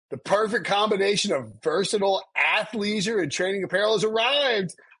The perfect combination of versatile athleisure and training apparel has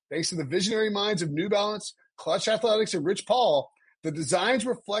arrived. Thanks to the visionary minds of New Balance, Clutch Athletics, and Rich Paul, the designs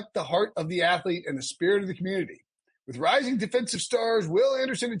reflect the heart of the athlete and the spirit of the community. With rising defensive stars Will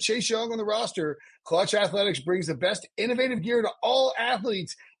Anderson and Chase Young on the roster, Clutch Athletics brings the best innovative gear to all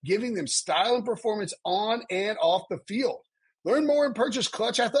athletes, giving them style and performance on and off the field. Learn more and purchase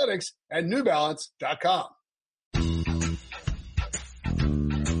Clutch Athletics at newbalance.com.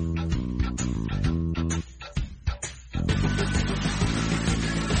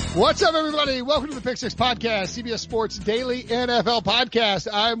 What's up, everybody? Welcome to the Pick Six Podcast, CBS Sports Daily NFL Podcast.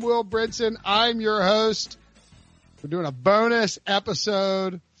 I'm Will Brinson. I'm your host. We're doing a bonus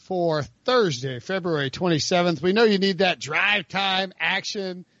episode for Thursday, February 27th. We know you need that drive time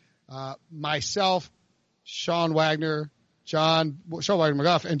action. Myself, Sean Wagner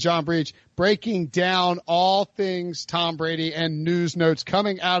McGuff, and John Breach breaking down all things Tom Brady and news notes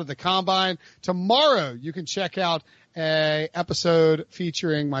coming out of the Combine. Tomorrow, you can check out a episode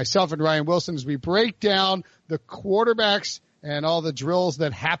featuring myself and Ryan Wilson as we break down the quarterbacks and all the drills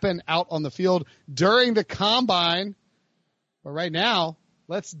that happen out on the field during the Combine. But right now,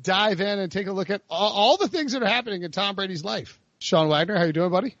 let's dive in and take a look at all the things that are happening in Tom Brady's life. Sean Wagner, how you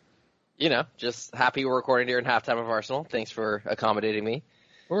doing, buddy? You know, just happy we're recording during halftime of Arsenal. Thanks for accommodating me.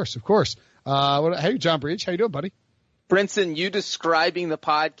 Of course. Hey, John Breach, how you doing, buddy? Brinson, you describing the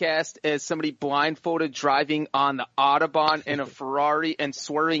podcast as somebody blindfolded driving on the Autobahn in a Ferrari and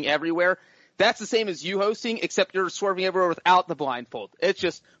swerving everywhere. That's the same as you hosting, except you're swerving everywhere without the blindfold. It's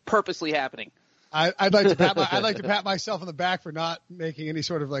just purposely happening. I'd like to pat myself on the back for not making any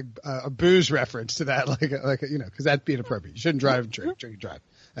sort of like a booze reference to that, because that'd be inappropriate. You shouldn't drive and drink and drive.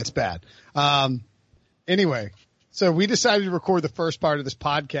 That's bad. Anyway, so we decided to record the first part of this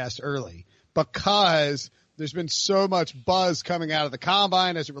podcast early because there's been so much buzz coming out of the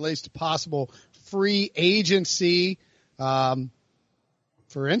Combine as it relates to possible free agency.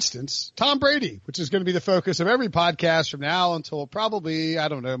 For instance, Tom Brady, which is going to be the focus of every podcast from now until probably,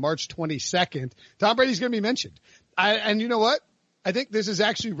 March 22nd. Tom Brady's going to be mentioned. And you know what? I think this is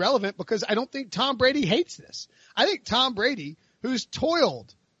actually relevant because I don't think Tom Brady hates this. I think Tom Brady, who's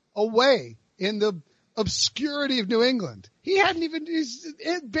toiled away in the obscurity of New England. He's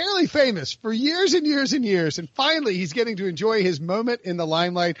barely famous for years and years and years. And finally, he's getting to enjoy his moment in the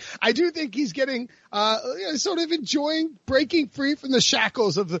limelight. I do think he's getting, sort of enjoying breaking free from the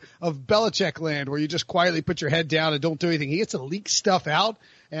shackles of Belichick land, where you just quietly put your head down and don't do anything. He gets to leak stuff out.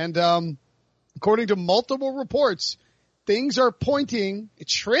 And, according to multiple reports, things are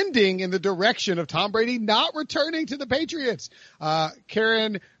trending in the direction of Tom Brady not returning to the Patriots.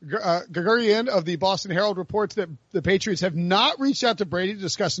 Karen Gagarian of the Boston Herald reports that the Patriots have not reached out to Brady to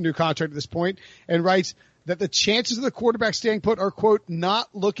discuss a new contract at this point, and writes that the chances of the quarterback staying put are, quote, not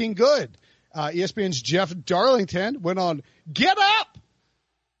looking good. ESPN's Jeff Darlington went on Get Up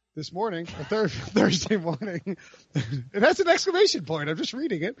this morning, Thursday morning. It has an exclamation point. I'm just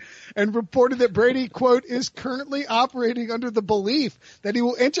reading it. And reported that Brady, quote, is currently operating under the belief that he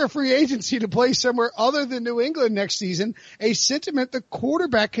will enter free agency to play somewhere other than New England next season, a sentiment the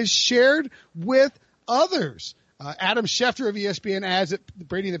quarterback has shared with others. Adam Schefter of ESPN adds that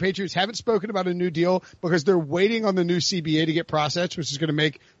Brady and the Patriots haven't spoken about a new deal because they're waiting on the new CBA to get processed, which is going to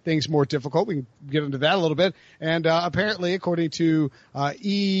make things more difficult. We can get into that a little bit. And apparently, according to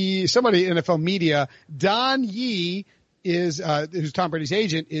somebody in NFL media, Don Yee who's Tom Brady's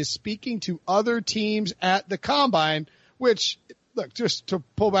agent, is speaking to other teams at the Combine, which, look, just to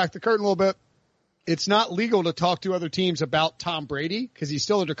pull back the curtain a little bit, it's not legal to talk to other teams about Tom Brady because he's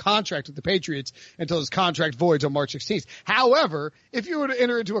still under contract with the Patriots until his contract voids on March 16th. However, if you were to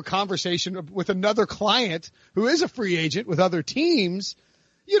enter into a conversation with another client who is a free agent with other teams,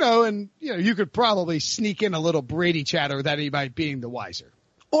 you could probably sneak in a little Brady chatter without anybody being the wiser.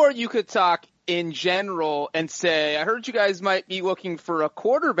 Or you could talk in general and say, I heard you guys might be looking for a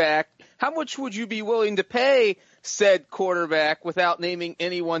quarterback. How much would you be willing to pay said quarterback without naming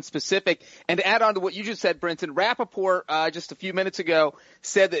anyone specific? And to add on to what you just said, Brenton, Rappaport just a few minutes ago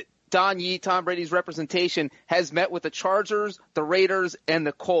said that Don Yee, Tom Brady's representation, has met with the Chargers, the Raiders, and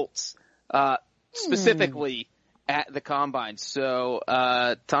the Colts specifically at the Combine. So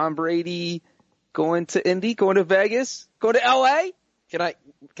Tom Brady going to Indy, going to Vegas, go to L.A.? Can I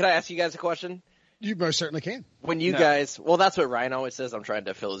ask you guys a question? You most certainly can. When you guys, well, that's what Ryan always says. I'm trying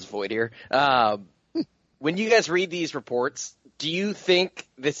to fill his void here. When you guys read these reports, do you think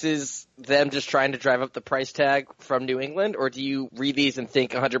this is them just trying to drive up the price tag from New England, or do you read these and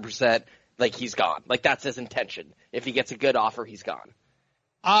think 100% like he's gone? Like that's his intention. If he gets a good offer, he's gone.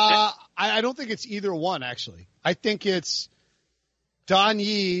 I don't think it's either one, actually. I think it's Don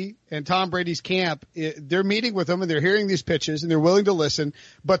Yee and Tom Brady's camp, they're meeting with them and they're hearing these pitches and they're willing to listen,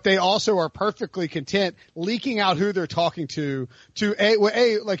 but they also are perfectly content leaking out who they're talking to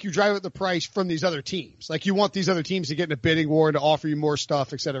like you drive up the price from these other teams. Like you want these other teams to get in a bidding war and to offer you more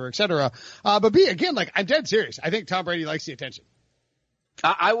stuff, et cetera, et cetera. But B, again, like I'm dead serious. I think Tom Brady likes the attention.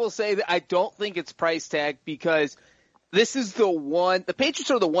 I will say that I don't think it's price tag because this is the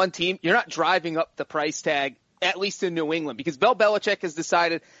Patriots are the one team, you're not driving up the price tag, at least in New England, because Bill Belichick has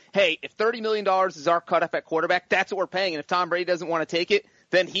decided, hey, if $30 million is our cutoff at quarterback, that's what we're paying. And if Tom Brady doesn't want to take it,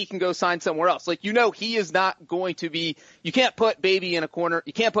 then he can go sign somewhere else. Like, he is not going to be – you can't put Baby in a corner.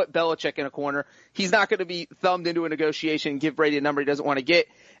 You can't put Belichick in a corner. He's not going to be thumbed into a negotiation and give Brady a number he doesn't want to get.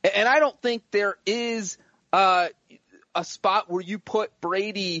 And I don't think there is a spot where you put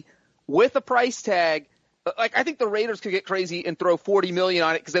Brady with a price tag. Like, I think the Raiders could get crazy and throw $40 million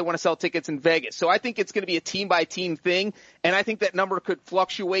on it because they want to sell tickets in Vegas. So I think it's going to be a team-by-team thing, and I think that number could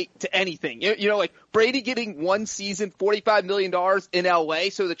fluctuate to anything. Like Brady getting one season, $45 million in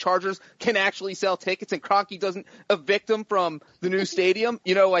L.A. so the Chargers can actually sell tickets and Kroenke doesn't evict them from the new stadium.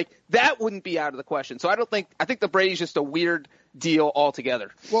 Like that wouldn't be out of the question. So I think the Brady's just a weird deal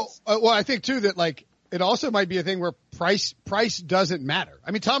altogether. Well, I think too that like, it also might be a thing where price doesn't matter.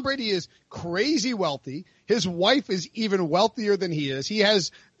 I mean, Tom Brady is crazy wealthy. His wife is even wealthier than he is.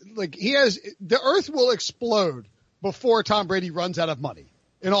 The earth will explode before Tom Brady runs out of money,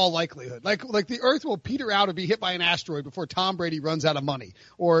 in all likelihood. Like the earth will peter out or be hit by an asteroid before Tom Brady runs out of money.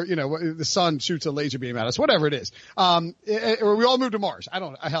 Or, the sun shoots a laser beam at us, whatever it is. Or we all move to Mars.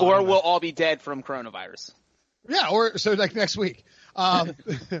 Or we'll all be dead from coronavirus. Yeah, so like next week. Hey,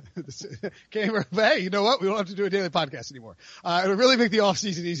 you know what? We don't have to do a daily podcast anymore. It'll really make the off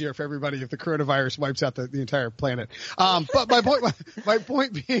season easier for everybody if the coronavirus wipes out the entire planet. But my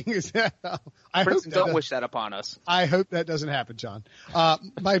point being is that don't wish that upon us. I hope that doesn't happen, John.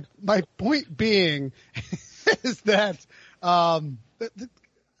 My point being is that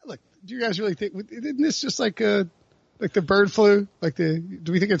look, do you guys really think isn't this just like the bird flu?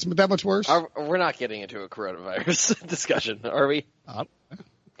 Do we think it's that much worse? We're not getting into a coronavirus discussion, are we?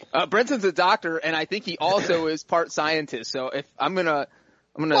 Brenton's a doctor, and I think he also is part scientist. So if I'm gonna.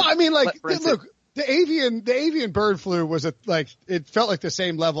 Well, I mean, look, the avian bird flu was it felt like the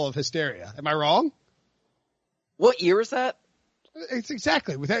same level of hysteria. Am I wrong? What year is that? It's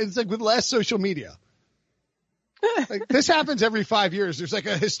exactly it's like with less social media. Like this happens every 5 years. There's like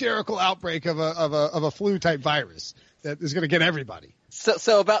a hysterical outbreak of a flu type virus that is going to get everybody.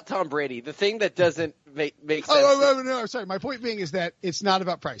 So about Tom Brady, the thing that doesn't make sense. No, sorry. My point being is that it's not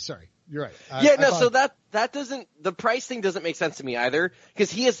about price. Sorry, you're right. So that doesn't, the price thing doesn't make sense to me either,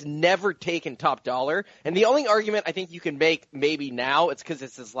 because he has never taken top dollar. And the only argument I think you can make maybe now, it's because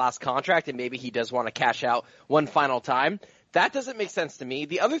it's his last contract and maybe he does want to cash out one final time. That doesn't make sense to me.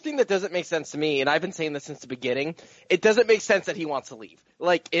 The other thing that doesn't make sense to me, and I've been saying this since the beginning, it doesn't make sense that he wants to leave.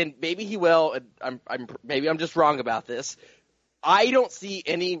 And maybe he will, and maybe I'm just wrong about this. I don't see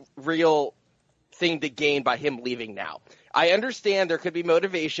any real thing to gain by him leaving now. I understand there could be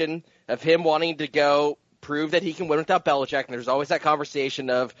motivation of him wanting to go prove that he can win without Belichick, and there's always that conversation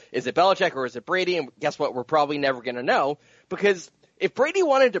of, is it Belichick or is it Brady? And guess what? We're probably never going to know, because if Brady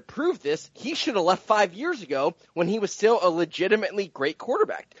wanted to prove this, he should have left 5 years ago when he was still a legitimately great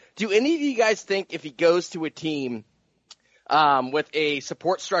quarterback. Do any of you guys think if he goes to a team with a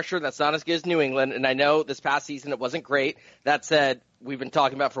support structure that's not as good as New England, and I know this past season it wasn't great. That said, we've been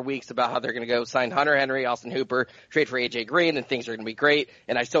talking about for weeks about how they're going to go sign Hunter Henry, Austin Hooper, trade for A.J. Green, and things are going to be great.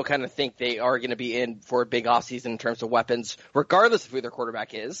 And I still kind of think they are going to be in for a big offseason in terms of weapons, regardless of who their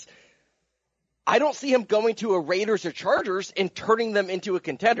quarterback is. I don't see him going to a Raiders or Chargers and turning them into a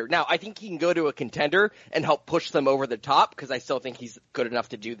contender. Now, I think he can go to a contender and help push them over the top, because I still think he's good enough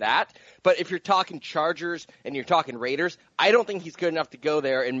to do that. But if you're talking Chargers and you're talking Raiders, I don't think he's good enough to go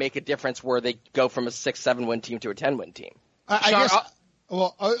there and make a difference where they go from a 6-7 win team to a 10-win team. I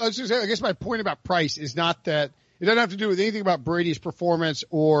guess my point about price is not that it doesn't have to do with anything about Brady's performance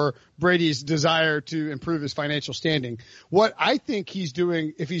or Brady's desire to improve his financial standing. What I think he's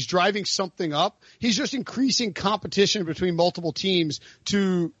doing, if he's driving something up, he's just increasing competition between multiple teams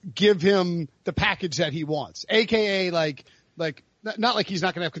to give him the package that he wants. AKA not like he's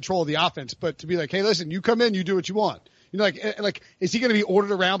not going to have control of the offense, but to be like, hey, listen, you come in, you do what you want. Is he going to be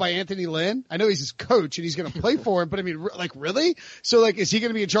ordered around by Anthony Lynn? I know he's his coach and he's going to play for him, but I mean, really? So is he going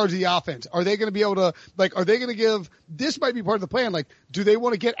to be in charge of the offense? Are they going to be able to, are they going to give, this might be part of the plan. Do they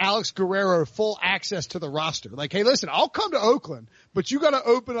want to get Alex Guerrero full access to the roster? Hey, listen, I'll come to Oakland, but you got to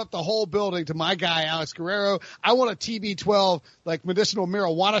open up the whole building to my guy, Alex Guerrero. I want a TB12, like medicinal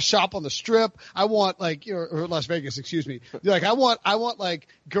marijuana shop on the Strip. I want or Las Vegas, excuse me. Like I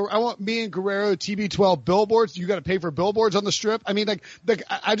want me and Guerrero TB12 billboards. You got to pay for billboards on the Strip. I mean,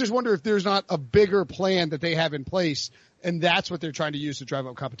 I just wonder if there's not a bigger plan that they have in place, and that's what they're trying to use to drive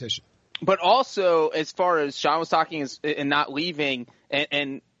up competition. But also, as far as Sean was talking and not leaving,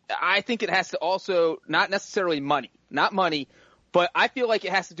 and I think it has to also not necessarily not money, but I feel like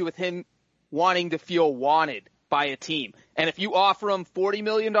it has to do with him wanting to feel wanted by a team. And if you offer him $40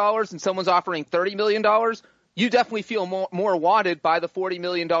 million and someone's offering $30 million, you definitely feel more wanted by the $40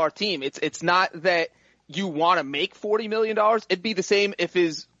 million team. It's not that you want to make $40 million. It'd be the same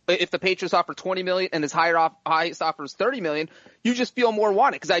if the Patriots offer $20 million and his highest offer is $30 million, you just feel more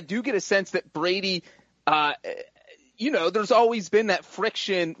wanted. Because I do get a sense that Brady, there's always been that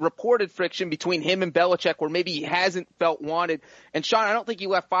reported friction between him and Belichick where maybe he hasn't felt wanted. And Sean, I don't think he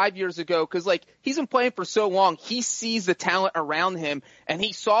left 5 years ago because he's been playing for so long. He sees the talent around him, and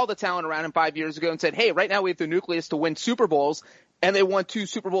he saw the talent around him 5 years ago and said, hey, right now we have the nucleus to win Super Bowls. And they won 2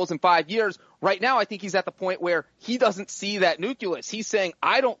 Super Bowls in 5 years. Right now, I think he's at the point where he doesn't see that nucleus. He's saying,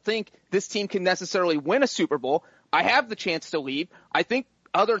 I don't think this team can necessarily win a Super Bowl. I have the chance to leave. I think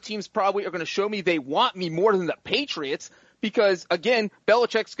other teams probably are going to show me they want me more than the Patriots because, again,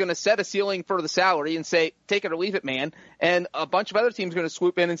 Belichick's going to set a ceiling for the salary and say, take it or leave it, man. And a bunch of other teams are going to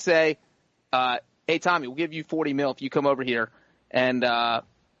swoop in and say, hey, Tommy, we'll give you $40 million if you come over here. And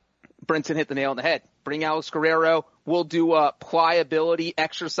Brinson hit the nail on the head. Bring Alex Guerrero. We'll do pliability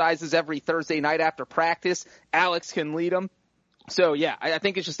exercises every Thursday night after practice. Alex can lead them. So, yeah, I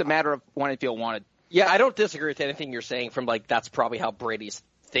think it's just a matter of wanting to feel wanted. Yeah, I don't disagree with anything you're saying from, that's probably how Brady's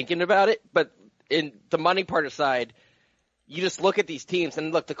thinking about it. But in the money part aside, you just look at these teams.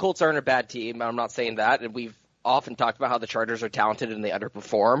 And, look, the Colts aren't a bad team. I'm not saying that. And we've often talked about how the Chargers are talented and they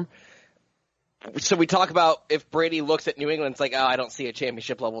underperform. So we talk about if Brady looks at New England, it's like, I don't see a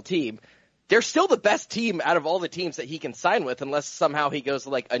championship-level team. They're still the best team out of all the teams that he can sign with unless somehow he goes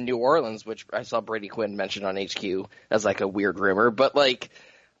to, a New Orleans, which I saw Brady Quinn mentioned on HQ as, a weird rumor. But,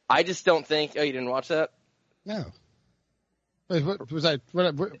 I just don't think – oh, you didn't watch that? No. Wait, what was I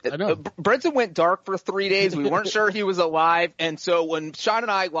know. Brenton went dark for 3 days. We weren't sure he was alive. And so when Sean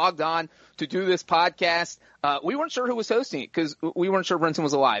and I logged on to do this podcast, we weren't sure who was hosting it because we weren't sure Brenton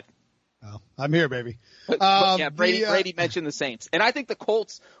was alive. Oh, I'm here, baby. But yeah, Brady mentioned the Saints. And I think the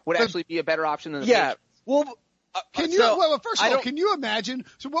Colts would actually be a better option than the Patriots. Well, first of all, can you imagine?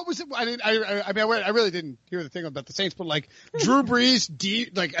 So what was it? I really didn't hear the thing about the Saints, but Drew Brees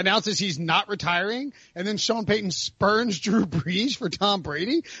announces he's not retiring, and then Sean Payton spurns Drew Brees for Tom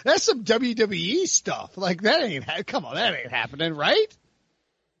Brady. That's some WWE stuff. That ain't happening, right?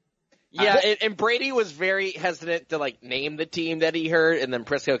 Yeah, and Brady was very hesitant to name the team that he heard, and then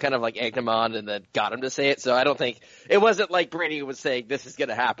Prisco kind of egged him on and then got him to say it. So I don't think it wasn't like Brady was saying this is going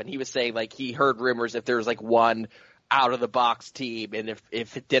to happen. He was saying he heard rumors if there was one out of the box team, and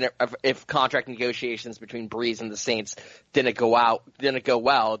if contract negotiations between Brees and the Saints didn't go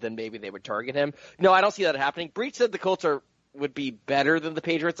well, then maybe they would target him. No, I don't see that happening. Brees said the Colts would be better than the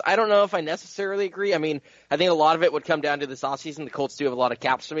Patriots. I don't know if I necessarily agree. I mean, I think a lot of it would come down to this offseason. The Colts do have a lot of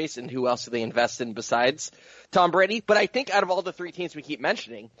cap space, and who else do they invest in besides Tom Brady? But I think out of all the 3 teams we keep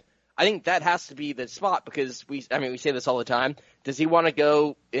mentioning, I think that has to be the spot because we say this all the time. Does he want to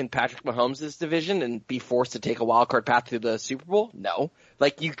go in Patrick Mahomes' division and be forced to take a wild card path to the Super Bowl? No.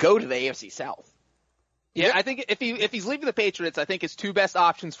 You go to the AFC South. Yeah, I think if he's leaving the Patriots, I think his 2 best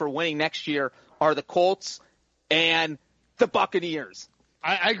options for winning next year are the Colts and the Buccaneers.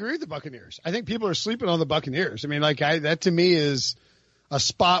 I agree with the Buccaneers. I think people are sleeping on the Buccaneers. I mean, that to me is a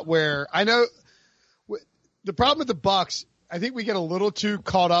spot where I know the problem with the Bucs. I think we get a little too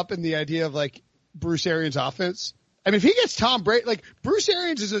caught up in the idea of Bruce Arians' offense. I mean, if he gets Tom Brady, Bruce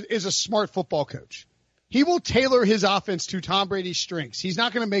Arians is a smart football coach. He will tailor his offense to Tom Brady's strengths. He's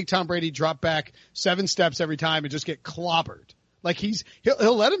not going to make Tom Brady drop back 7 steps every time and just get clobbered.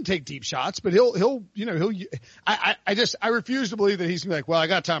 He'll let him take deep shots, but I refuse to believe that he's gonna be well, I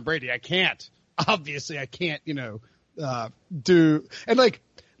got Tom Brady. I can't do. And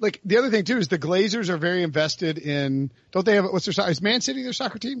the other thing too is the Glazers are very invested in, don't they have, is Man City their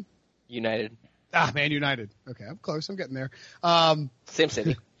soccer team? United. Man United. Okay. I'm close. I'm getting there. Same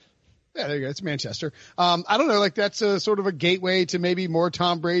city. Yeah, there you go. It's Manchester. I don't know, that's a sort of a gateway to maybe more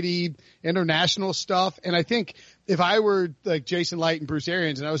Tom Brady international stuff. And I think if I were Jason Light and Bruce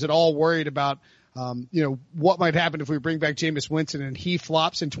Arians and I was at all worried about, what might happen if we bring back Jameis Winston and he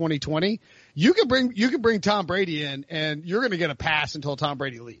flops in 2020, you can bring Tom Brady in and you're going to get a pass until Tom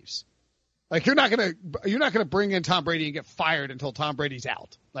Brady leaves. Like you're not gonna bring in Tom Brady and get fired until Tom Brady's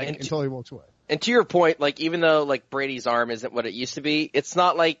out, until he walks away. And to your point, like even though like Brady's arm isn't what it used to be, it's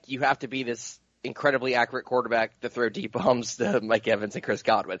not like you have to be this incredibly accurate quarterback to throw deep bombs to Mike Evans and Chris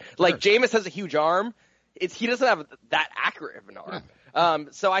Godwin. Like Jameis has a huge arm. He doesn't have that accurate of an arm.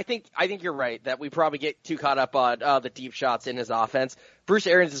 So I think you're right that we probably get too caught up on the deep shots in his offense. Bruce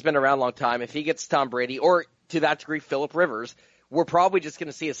Arians has been around a long time. If he gets Tom Brady or to that degree Phillip Rivers, we're probably just going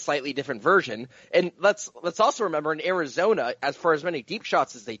to see a slightly different version. And let's also remember in Arizona, as far as many deep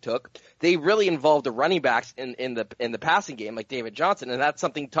shots as they took, they really involved the running backs in the passing game like David Johnson, and that's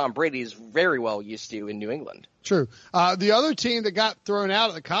something Tom Brady is very well used to in New England. True. The other team that got thrown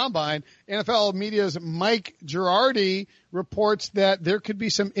out at the Combine, NFL media's Mike Girardi reports that there could be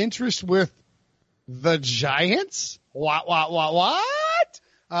some interest with the Giants. What?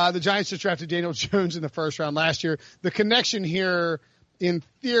 The Giants just drafted Daniel Jones in the first round last year. The connection here, in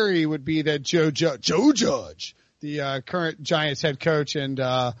theory, would be that Joe Judge, the current Giants head coach and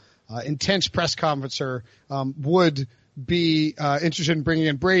intense press conferencer, would be interested in bringing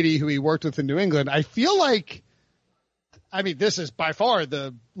in Brady, who he worked with in New England. I feel like, this is by far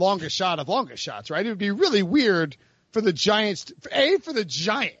the longest shot of longest shots, right? It would be really weird for the Giants, for the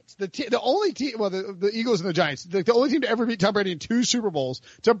Giants. The only team, the Eagles and the Giants, the only team to ever beat Tom Brady in 2 Super Bowls,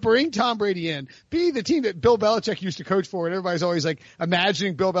 to bring Tom Brady in, be the team that Bill Belichick used to coach for, and everybody's always like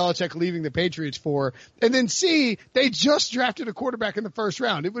imagining Bill Belichick leaving the Patriots for, and then C, they just drafted a quarterback in the first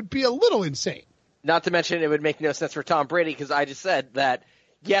round. It would be a little insane. Not to mention it would make no sense for Tom Brady because I just said that,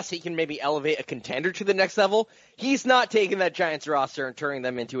 yes, he can maybe elevate a contender to the next level. He's not taking that Giants roster and turning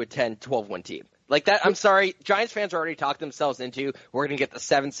them into a 10-12 win team. Like that, I'm sorry, Giants fans are already talked themselves into, we're going to get the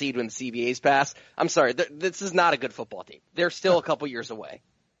 7th seed when the CBA's pass. I'm sorry, this is not a good football team. They're still a couple years away.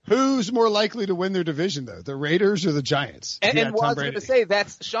 Who's more likely to win their division, though, the Raiders or the Giants? And what I was going to say,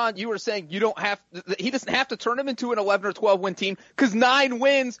 that's Sean. You were saying he doesn't have to turn them into an 11 or 12 win team because 9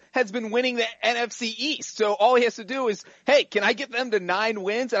 wins has been winning the NFC East. So all he has to do is, hey, can I get them to 9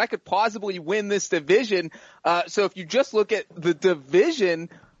 wins and I could possibly win this division? So if you just look at the division,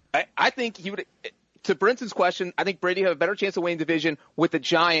 I think he would. To Brinson's question, I think Brady have a better chance of winning division with the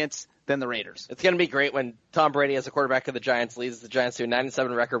Giants than the Raiders. It's going to be great when Tom Brady as a quarterback of the Giants leads the Giants to a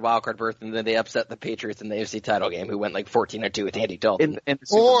 9-7 record wildcard berth, and then they upset the Patriots in the AFC title game, who went like 14-2 with Andy Dalton.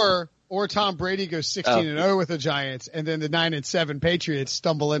 Or Tom Brady goes 16-0 with the Giants, and then the 9-7 Patriots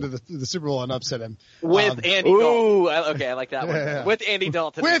stumble into the Super Bowl and upset him with Andy Dalton. Okay, I like that one. Yeah. With Andy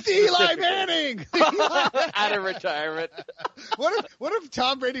Dalton, with Eli Manning out of retirement. What if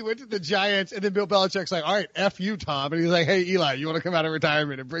Tom Brady went to the Giants and then Bill Belichick's like, all right, F you, Tom, and he's like, hey Eli, you want to come out of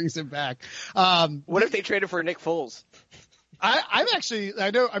retirement, and brings him back. What if they traded for Nick Foles? I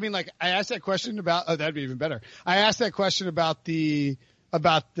asked that question about. Oh, that'd be even better. I asked that question about the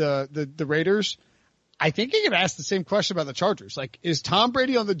Raiders. I think you could ask the same question about the Chargers. Like, is Tom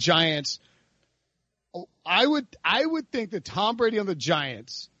Brady on the Giants? I would think that Tom Brady on the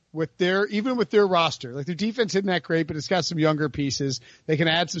Giants even with their roster, like their defense isn't that great, but it's got some younger pieces. They can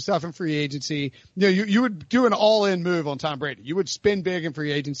add some stuff in free agency. You would do an all-in move on Tom Brady. You would spin big in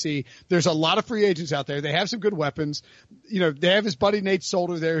free agency. There's a lot of free agents out there. They have some good weapons. They have his buddy Nate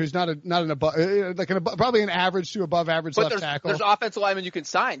Solder there, who's probably an average to above average left tackle. There's offensive linemen you can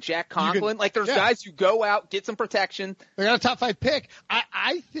sign. Jack Conklin. There's guys you go out, get some protection. They got a top 5 pick.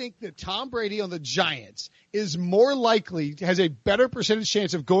 I think that Tom Brady on the Giants is more likely, has a better percentage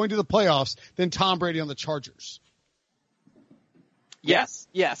chance of going to the playoffs than Tom Brady on the Chargers. Yes.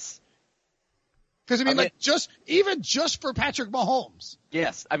 Because just for Patrick Mahomes.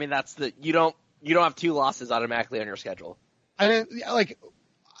 Yes, that's you don't have 2 losses automatically on your schedule. They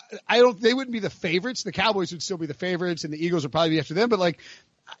wouldn't be the favorites. The Cowboys would still be the favorites, and the Eagles would probably be after them. But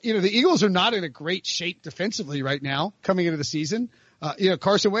the Eagles are not in a great shape defensively right now coming into the season.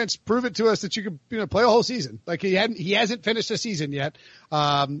 Carson Wentz, prove it to us that you can play a whole season. Like he hasn't finished a season yet.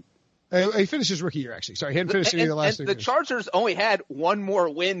 He finished his rookie year, actually. Sorry, he hadn't finished any of the last 3 years. The Chargers only had 1 more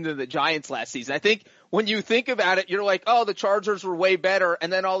win than the Giants last season. I think when you think about it, you're like, oh, the Chargers were way better.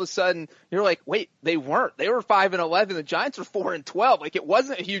 And then all of a sudden, you're like, wait, they weren't. They were 5-11. The Giants were 4-12. Like, it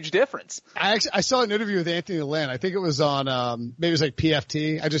wasn't a huge difference. I saw an interview with Anthony Lynn. I think it was on, maybe it was like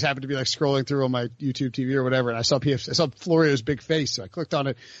PFT. I just happened to be scrolling through on my YouTube TV or whatever. And I saw Florio's big face. So I clicked on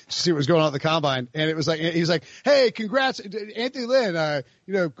it to see what was going on at the combine. And it was he was like, hey, congrats, Anthony Lynn,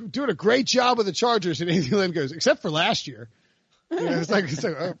 doing a great job with the Chargers. And Anthony Lynn goes, except for last year. It's like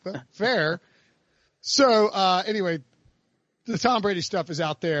fair. So, anyway, the Tom Brady stuff is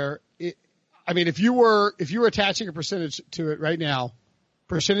out there. If you were attaching a percentage to it right now,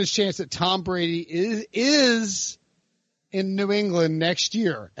 percentage chance that Tom Brady is in New England next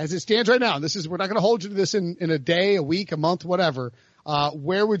year, as it stands right now, and we're not going to hold you to this in a day, a week, a month, whatever.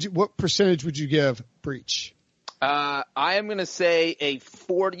 What percentage would you give Breach? I am going to say a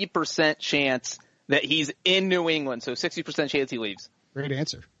 40% chance that he's in New England. So 60% chance he leaves. Great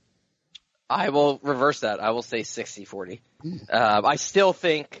answer. I will reverse that. I will say 60-40. I still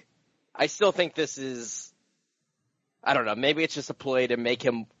think this is, I don't know, maybe it's just a ploy to make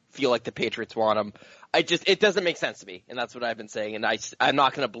him feel like the Patriots want him. It doesn't make sense to me, and that's what I've been saying, and I'm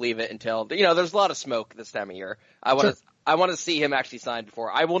not going to believe it until, there's a lot of smoke this time of year. I want to see him actually sign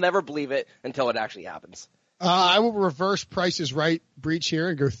before. I will never believe it until it actually happens. I will reverse Price is Right Breach here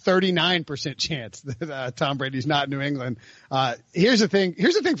and go 39% chance that Tom Brady's not in New England. Here's the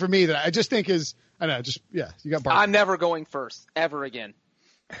thing for me that I just think is, I don't know, you got Bart. I'm never going first, ever again.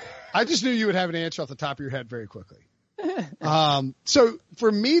 I just knew you would have an answer off the top of your head very quickly. So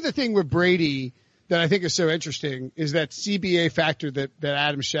for me, the thing with Brady that I think is so interesting is that CBA factor that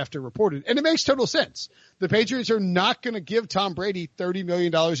Adam Schefter reported. And it makes total sense. The Patriots are not going to give Tom Brady $30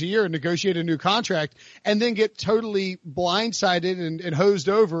 million a year and negotiate a new contract and then get totally blindsided and hosed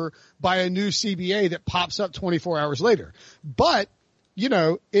over by a new CBA that pops up 24 hours later. But,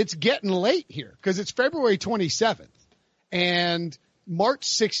 it's getting late here because it's February 27th and March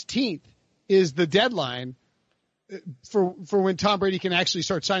 16th is the deadline for when Tom Brady can actually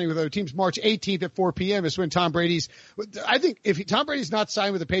start signing with other teams. March 18th at 4 p.m. is when I think if Tom Brady's not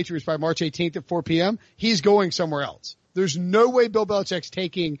signed with the Patriots by March 18th at 4 p.m., he's going somewhere else. There's no way Bill Belichick's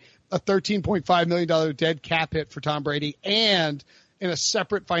taking a $13.5 million dead cap hit for Tom Brady and in a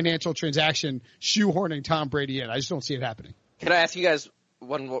separate financial transaction shoehorning Tom Brady in. I just don't see it happening. Can I ask you guys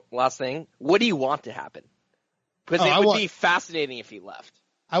one last thing? What do you want to happen? Because it would be fascinating if he left.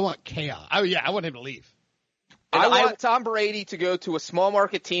 I want chaos. I want him to leave. I want Tom Brady to go to a small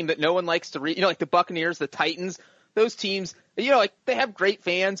market team that no one likes to read. Like the Buccaneers, the Titans, those teams, they have great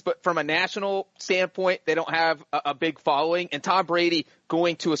fans, but from a national standpoint, they don't have a big following. And Tom Brady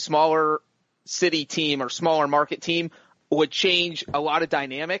going to a smaller city team or smaller market team would change a lot of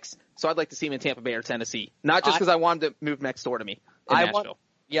dynamics. So I'd like to see him in Tampa Bay or Tennessee. Not just because I want him to move next door to me in Nashville.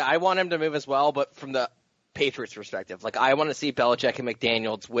 I want him to move as well, but from the Patriots perspective. Like, I want to see Belichick and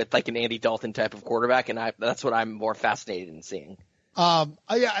McDaniels with like an Andy Dalton type of quarterback, and that's what I'm more fascinated in seeing. I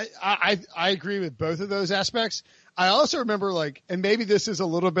agree with both of those aspects. I also remember and maybe this is a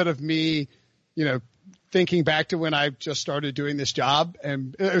little bit of me, thinking back to when I just started doing this job,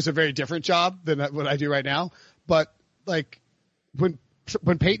 and it was a very different job than what I do right now. But when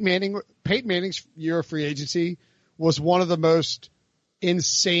Peyton Manning's year of free agency was one of the most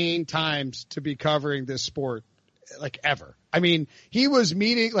insane times to be covering this sport ever. I mean, he was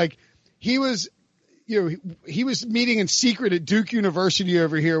meeting in secret at Duke University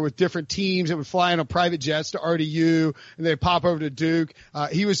over here with different teams that would fly on private jets to RDU and they'd pop over to Duke.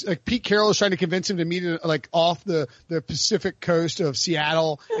 He was Pete Carroll was trying to convince him to meet off the Pacific coast of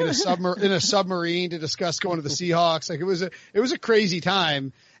Seattle in a submarine to discuss going to the Seahawks. It was a crazy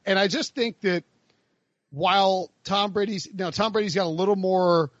time. And I just think that while Tom Brady's got a little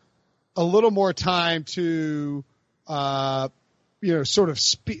more time to, sort of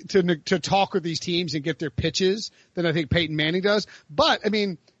to talk with these teams and get their pitches than I think Peyton Manning does. But I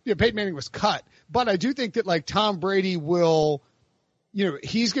mean, Peyton Manning was cut, but I do think that Tom Brady will,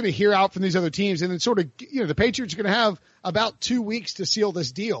 he's going to hear out from these other teams and then sort of, the Patriots are going to have about 2 weeks to seal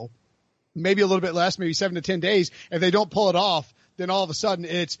this deal, maybe a little bit less, maybe 7 to 10 days. If they don't pull it off, then all of a sudden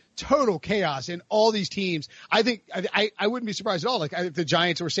it's total chaos in all these teams. I think I wouldn't be surprised at all. If the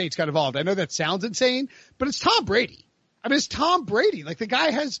Giants or Saints got involved. I know that sounds insane, but it's Tom Brady. I mean, it's Tom Brady. The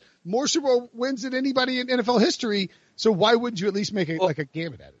guy has more Super Bowl wins than anybody in NFL history. So why wouldn't you at least make a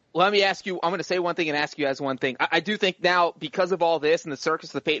gamut at it? Let me ask you, I'm going to say one thing and ask you guys one thing. I do think now, because of all this and the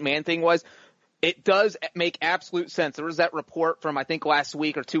circus the Peyton Manning thing was, it does make absolute sense. There was that report from, I think, last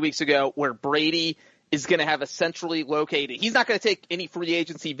week or 2 weeks ago where Brady is going to have a centrally located. He's not going to take any free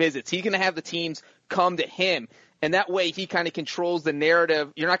agency visits. He's going to have the teams come to him. And that way he kind of controls the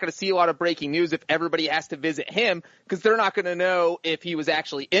narrative. You're not going to see a lot of breaking news if everybody has to visit him because they're not going to know if he was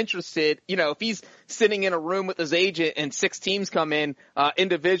actually interested. If he's sitting in a room with his agent and 6 teams come in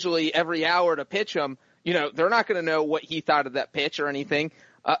individually every hour to pitch him, they're not going to know what he thought of that pitch or anything.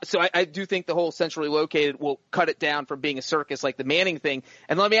 So I do think the whole centrally located will cut it down from being a circus like the Manning thing.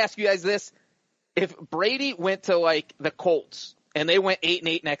 And let me ask you guys this. If Brady went to the Colts and they went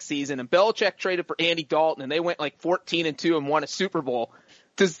 8-8 next season and Belichick traded for Andy Dalton and they went 14-2 and won a Super Bowl,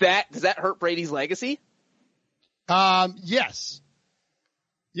 does that hurt Brady's legacy? Yes.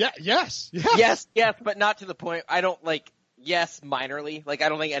 Yeah, yes. Yes, but not to the point. I don't yes, minorly. Like, I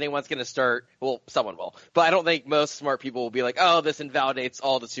don't think anyone's going to start. Well, someone will, but I don't think most smart people will be like, "Oh, this invalidates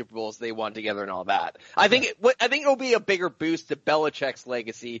all the Super Bowls they won together and all that." I think it'll be a bigger boost to Belichick's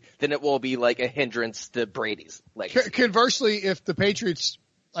legacy than it will be like a hindrance to Brady's legacy. Conversely, if the Patriots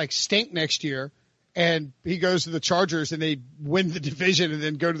like stink next year and he goes to the Chargers and they win the division and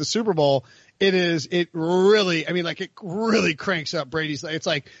then go to the Super Bowl, it really cranks up Brady's. It's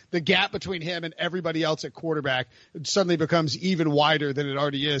like the gap between him and everybody else at quarterback suddenly becomes even wider than it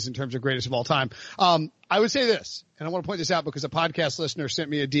already is in terms of greatest of all time. I would say this, and I want to point this out because a podcast listener sent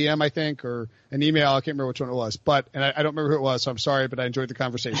me a DM, I think, or an email. I can't remember which one it was, I don't remember who it was, so I'm sorry, but I enjoyed the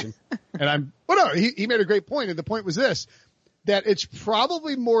conversation. He made a great point, and the point was this, that it's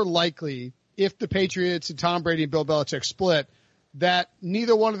probably more likely if the Patriots and Tom Brady and Bill Belichick split, that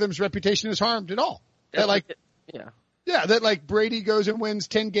neither one of them's reputation is harmed at all. That that Brady goes and wins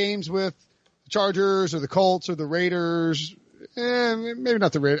 10 games with the Chargers or the Colts or the Raiders. Maybe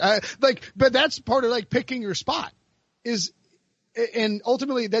not the Raiders. But that's part of picking your spot and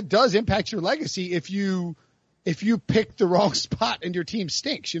ultimately that does impact your legacy if you pick the wrong spot and your team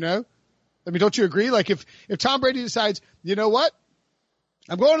stinks, I mean, don't you agree? Like if Tom Brady decides, you know what?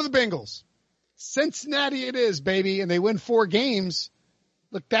 I'm going to the Bengals. Cincinnati it is, baby. And they win 4 games.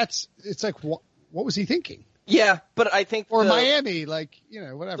 Look, it's like, what was he thinking? Yeah, but I think Miami,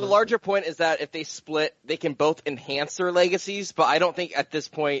 whatever. The larger point is that if they split, they can both enhance their legacies, but I don't think at this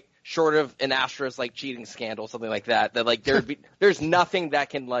point, short of an asterisk cheating scandal, something like that there's nothing that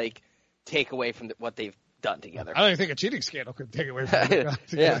can take away from what they've done together. I don't even think a cheating scandal could take away from it.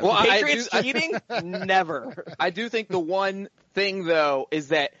 Yeah. Well, Patriots cheating? Never. I do think the one thing though is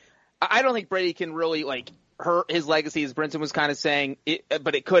that I don't think Brady can really hurt his legacy, as Brinson was kind of saying,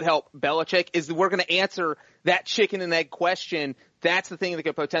 but it could help Belichick, is we're going to answer that chicken and egg question. That's the thing that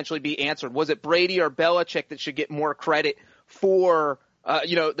could potentially be answered. Was it Brady or Belichick that should get more credit for,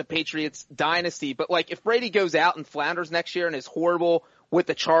 the Patriots dynasty? But if Brady goes out and flounders next year and is horrible with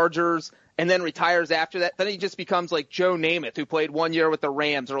the Chargers and then retires after that, then he just becomes like Joe Namath, who played 1 year with the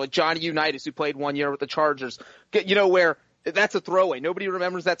Rams, or like Johnny Unitas, who played 1 year with the Chargers, where that's a throwaway. Nobody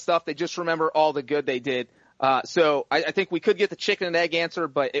remembers that stuff. They just remember all the good they did. So I think we could get the chicken and egg answer,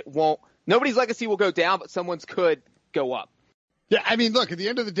 but it won't. Nobody's legacy will go down, but someone's could go up. Yeah, I mean, look, at the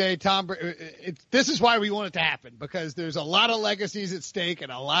end of the day, Tom, this is why we want it to happen, because there's a lot of legacies at stake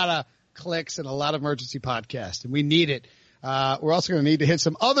and a lot of clicks and a lot of emergency podcasts, and we need it. We're also going to need to hit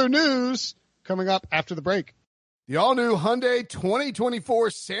some other news coming up after the break. The all-new Hyundai 2024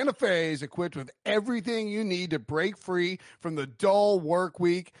 Santa Fe is equipped with everything you need to break free from the dull work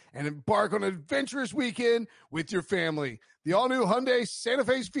week and embark on an adventurous weekend with your family. The all-new Hyundai Santa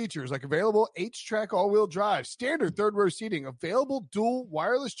Fe's features like available H-Track all-wheel drive, standard third-row seating, available dual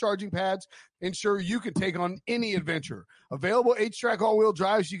wireless charging pads, ensure you can take on any adventure. Available H-Track all-wheel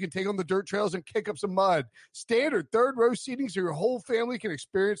drives so you can take on the dirt trails and kick up some mud. Standard third-row seating so your whole family can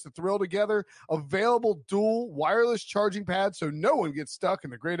experience the thrill together. Available dual wireless charging pads so no one gets stuck in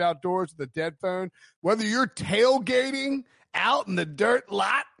the great outdoors with a dead phone. Whether you're tailgating out in the dirt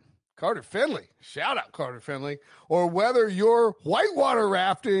lot, Carter Finley, shout out Carter Finley, or whether you're whitewater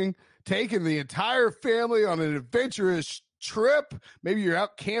rafting, taking the entire family on an adventurous trip, maybe you're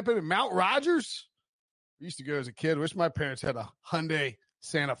out camping in Mount Rogers. I used to go as a kid. Wish my parents had a Hyundai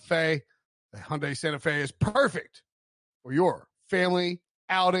Santa Fe. The Hyundai Santa Fe is perfect for your family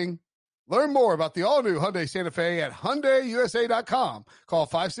outing. Learn more about the all-new Hyundai Santa Fe at HyundaiUSA.com. Call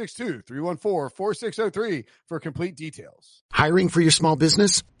 562-314-4603 for complete details. Hiring for your small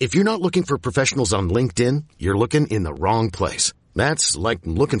business? If you're not looking for professionals on LinkedIn, you're looking in the wrong place. That's like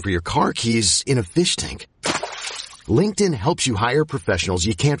looking for your car keys in a fish tank. LinkedIn helps you hire professionals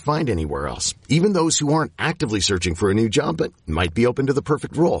you can't find anywhere else, even those who aren't actively searching for a new job but might be open to the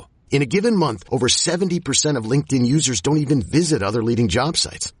perfect role. In a given month, over 70% of LinkedIn users don't even visit other leading job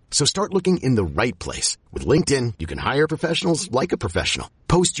sites. So start looking in the right place. With LinkedIn, you can hire professionals like a professional.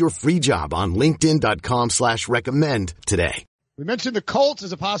 Post your free job on linkedin.com/recommend today. We mentioned the Colts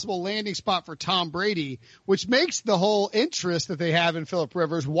as a possible landing spot for Tom Brady, which makes the whole interest that they have in Phillip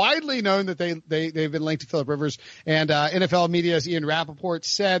Rivers widely known that they've been linked to Phillip Rivers. And NFL media's Ian Rappaport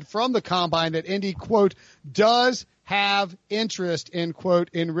said from the Combine that Indy, quote, does have interest in, quote,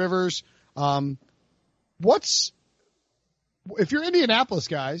 in Rivers. If you're Indianapolis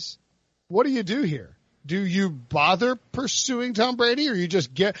guys, what do you do here? Do you bother pursuing Tom Brady, or you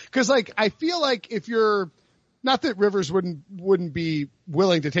just because I feel like if you're not that Rivers wouldn't be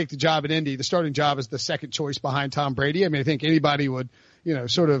willing to take the job at Indy, the starting job is the second choice behind Tom Brady. I mean, I think anybody would,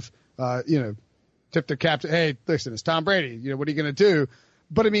 tip their cap to, hey, listen, it's Tom Brady. What are you going to do?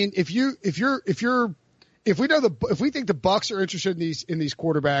 But I mean, if you're if we think the Bucs are interested in these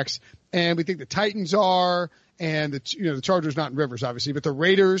quarterbacks, and we think the Titans are, and the Chargers, not in Rivers, obviously, but the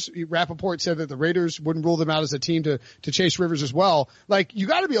Raiders, Rappaport said that the Raiders wouldn't rule them out as a team to chase Rivers as well. Like, you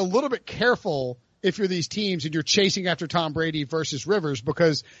got to be a little bit careful if you're these teams and you're chasing after Tom Brady versus Rivers,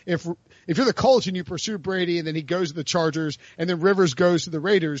 because if you're the Colts and you pursue Brady and then he goes to the Chargers and then Rivers goes to the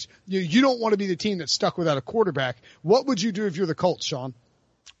Raiders, you don't want to be the team that's stuck without a quarterback. What would you do if you're the Colts, Sean?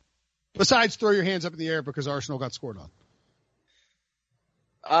 Besides throw your hands up in the air because Arsenal got scored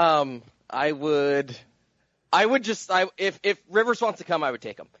on. If Rivers wants to come, I would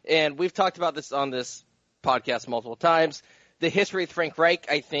take him. And we've talked about this on this podcast multiple times. The history of Frank Reich,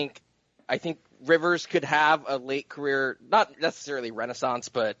 I think Rivers could have a late career, not necessarily renaissance,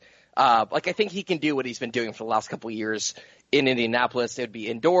 but I think he can do what he's been doing for the last couple of years in Indianapolis. It would be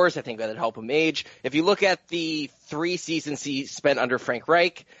indoors. I think that would help him age. If you look at the 3 seasons he spent under Frank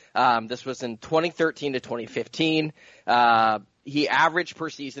Reich, this was in 2013 to 2015. He averaged per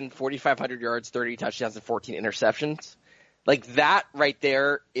season 4,500 yards, 30 touchdowns, and 14 interceptions. Like that right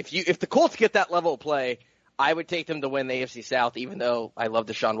there, if the Colts get that level of play, I would take them to win the AFC South, even though I love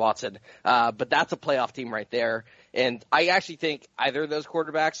Deshaun Watson. But that's a playoff team right there. And I actually think either of those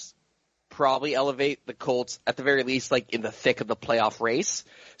quarterbacks probably elevate the Colts at the very least, like in the thick of the playoff race.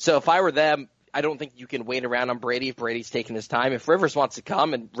 So if I were them, I don't think you can wait around on Brady if Brady's taking his time. If Rivers wants to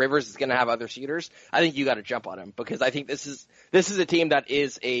come and Rivers is going to have other suitors, I think you got to jump on him, because I think this is a team that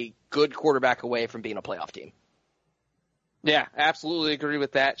is a good quarterback away from being a playoff team. Yeah, absolutely agree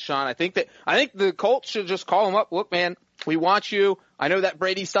with that, Sean. I think the Colts should just call him up. Look, man, we want you. I know that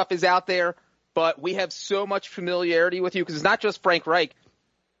Brady stuff is out there, but we have so much familiarity with you, because it's not just Frank Reich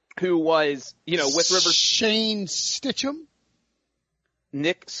who was, with Rivers. Shane Stitchum?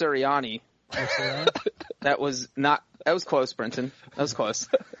 Nick Sirianni. That was close, Brenton. That was close.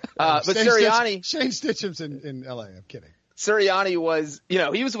 But Sirianni. Shane Stitchum's in LA. I'm kidding. Sirianni was,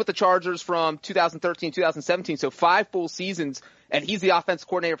 he was with the Chargers from 2013, 2017, so 5 full seasons, and he's the offense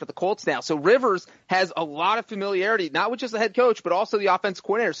coordinator for the Colts now. So Rivers has a lot of familiarity, not with just the head coach, but also the offense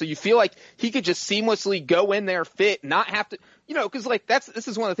coordinator. So you feel like he could just seamlessly go in there, fit, not have to, because this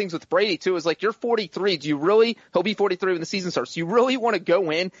is one of the things with Brady too, is like, you're 43. He'll be 43 when the season starts. Do you really want to go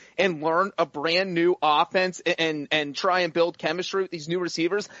in and learn a brand new offense and try and build chemistry with these new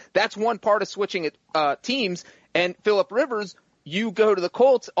receivers? That's one part of switching teams. And Phillip Rivers, you go to the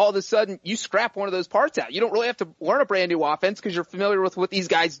Colts, all of a sudden you scrap one of those parts out. You don't really have to learn a brand new offense because you're familiar with what these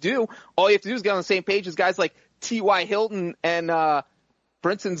guys do. All you have to do is get on the same page as guys like T.Y. Hilton and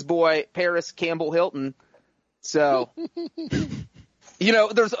Brinson's boy, Paris Campbell Hilton. So,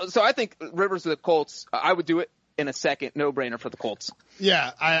 so I think Rivers to the Colts, I would do it in a second, no-brainer for the Colts.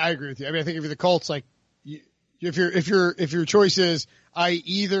 Yeah, I agree with you. I mean, I think if you're the Colts, like, if your choice is I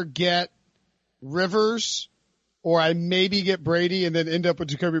either get Rivers or I maybe get Brady and then end up with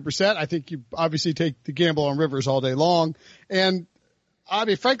Jacoby Brissett, I think you obviously take the gamble on Rivers all day long. And I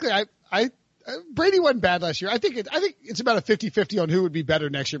mean, frankly, Brady wasn't bad last year. I think it's about a 50-50 on who would be better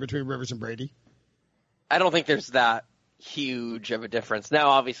next year between Rivers and Brady. I don't think there's that huge of a difference. Now,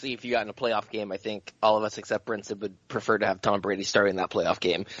 obviously, if you got in a playoff game, I think all of us except Brinson would prefer to have Tom Brady starting that playoff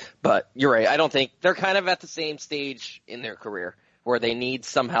game. But you're right. I don't think they're kind of at the same stage in their career where they need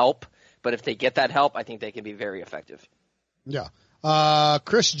some help. But if they get that help, I think they can be very effective. Yeah.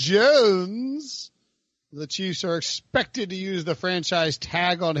 Chris Jones, the Chiefs are expected to use the franchise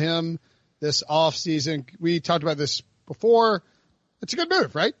tag on him this offseason. We talked about this before. It's a good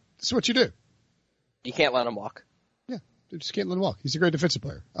move, right? This is what you do. You can't let him walk. Yeah, you just can't let him walk. He's a great defensive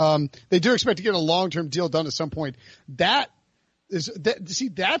player. They do expect to get a long-term deal done at some point. That's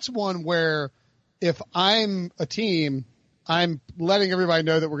one where if I'm a team, I'm letting everybody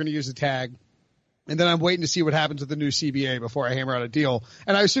know that we're going to use the tag, and then I'm waiting to see what happens with the new CBA before I hammer out a deal.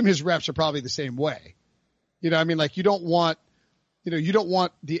 And I assume his reps are probably the same way. I mean, like, you don't want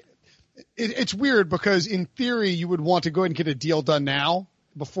it's weird because in theory you would want to go ahead and get a deal done now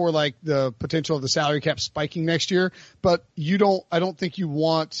before like the potential of the salary cap spiking next year. But I don't think you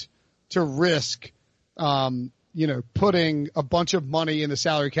want to risk, putting a bunch of money in the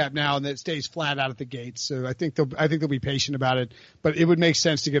salary cap now and that it stays flat out at the gates. So I think they'll be patient about it, but it would make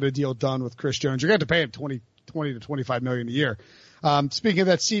sense to get a deal done with Chris Jones. You're going to have to pay him $20 to $25 million a year. Speaking of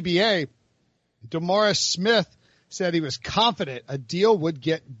that CBA, DeMaurice Smith said he was confident a deal would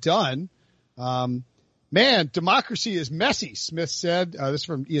get done. Man, democracy is messy, Smith said. This is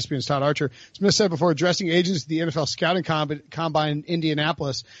from ESPN's Todd Archer. Smith said before addressing agents at the NFL scouting combine in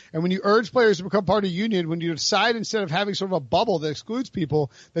Indianapolis. And when you urge players to become part of a union, when you decide instead of having sort of a bubble that excludes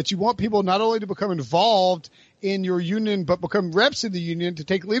people, that you want people not only to become involved in your union, but become reps in the union, to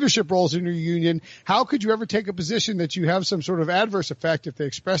take leadership roles in your union, how could you ever take a position that you have some sort of adverse effect if they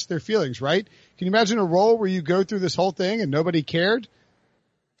express their feelings, right? Can you imagine a role where you go through this whole thing and nobody cared?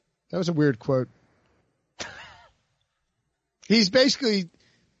 That was a weird quote.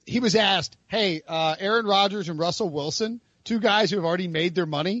 He was asked, hey, Aaron Rodgers and Russell Wilson, two guys who have already made their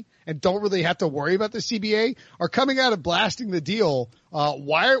money and don't really have to worry about the CBA, are coming out and blasting the deal.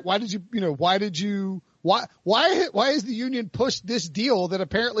 Why has the union pushed this deal that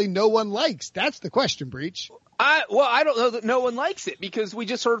apparently no one likes? That's the question, Breach. I don't know that no one likes it, because we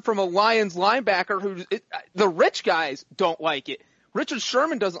just heard from a Lions linebacker the rich guys don't like it. Richard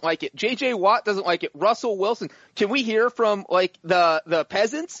Sherman doesn't like it. J.J. Watt doesn't like it. Russell Wilson. Can we hear from like the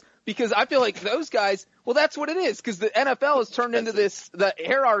peasants? Because I feel like those guys, well, that's what it is. Because the NFL has turned into the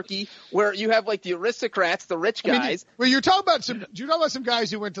hierarchy where you have like the aristocrats, the rich guys. You're talking about some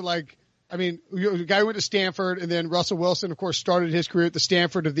guys who went to like, a guy who went to Stanford, and then Russell Wilson, of course, started his career at the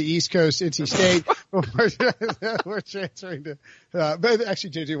Stanford of the East Coast, NC State. We're transferring to, but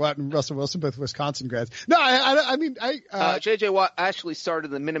actually J.J. Watt and Russell Wilson, both Wisconsin grads. No, J.J. Watt actually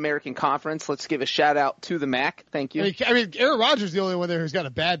started the Mid-American Conference. Let's give a shout out to the MAC. Thank you. Aaron Rodgers is the only one there who's got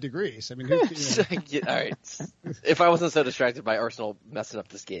a bad degree. So, all right. If I wasn't so distracted by Arsenal messing up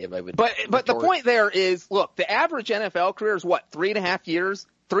this game, I would. But the point there is, look, the average NFL career is what, 3.5 years?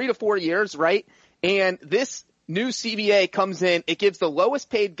 3 to 4 years, right? And this new CBA comes in, it gives the lowest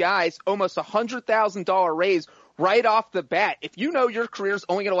paid guys almost $100,000 raise right off the bat. If you know your career's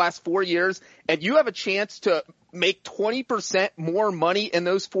only going to last 4 years and you have a chance to make 20% more money in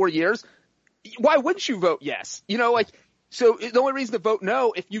those 4 years, why wouldn't you vote yes? So the only reason to vote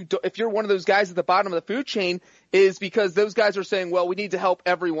no, if you're one of those guys at the bottom of the food chain, is because those guys are saying, well, we need to help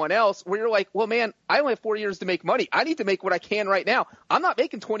everyone else, where you're like, well, man, I only have 4 years to make money. I need to make what I can right now. I'm not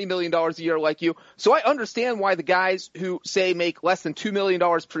making $20 million a year like you. So I understand why the guys who say make less than $2 million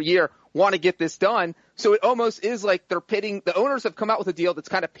per year want to get this done. So it almost is like they're pitting, the owners have come out with a deal that's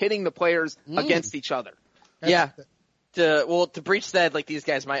kind of pitting the players against each other. Yeah. To Breach said, like, these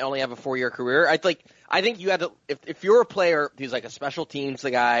guys might only have a 4-year career. I think you had to, if you're a player who's like a special teams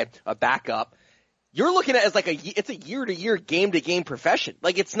guy, a backup, you're looking at it as like it's a year-to-year, game-to-game profession.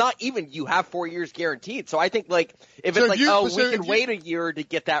 Like, it's not even you have 4 years guaranteed. So I think, like, if it's we can wait a year to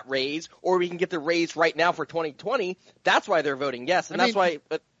get that raise, or we can get the raise right now for 2020, that's why they're voting yes. And that's why.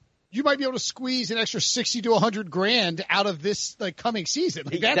 You might be able to squeeze an extra 60 to 100 grand out of this coming season.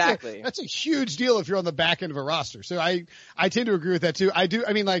 Like, exactly. That's a huge deal if you're on the back end of a roster. So I tend to agree with that too. I do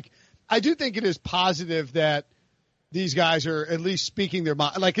think it is positive that these guys are at least speaking their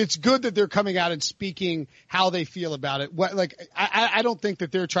mind. Like, it's good that they're coming out and speaking how they feel about it. I don't think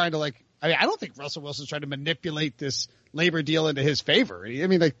that they're trying to I don't think Russell Wilson's trying to manipulate this labor deal into his favor.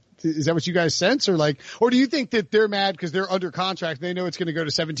 Is that what you guys sense, or do you think that they're mad because they're under contract and they know it's going to go to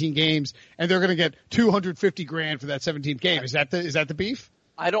 17 games and they're going to get $250 grand for that 17th game? Is that the beef?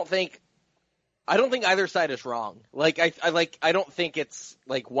 I don't think either side is wrong. I don't think it's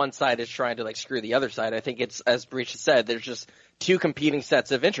like one side is trying to screw the other side. I think it's, as Breach said, there's just two competing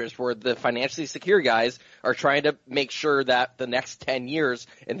sets of interests where the financially secure guys are trying to make sure that the next 10 years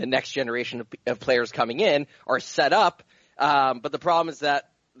and the next generation of players coming in are set up. But the problem is that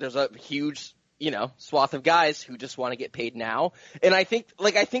there's a huge, swath of guys who just want to get paid now. And I think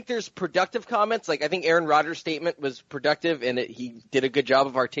there's productive comments. I think Aaron Rodgers' statement was productive and he did a good job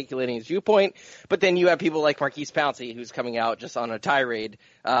of articulating his viewpoint. But then you have people like Marquise Pouncey, who's coming out just on a tirade,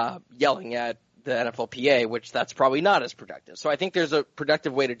 yelling at the NFLPA, which that's probably not as productive. So I think there's a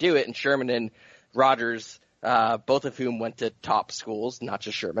productive way to do it. And Sherman and Rodgers, both of whom went to top schools, not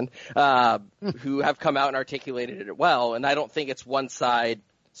just Sherman, who have come out and articulated it well. And I don't think it's one side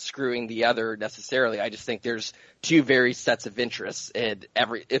screwing the other necessarily. I just think there's two very sets of interests, and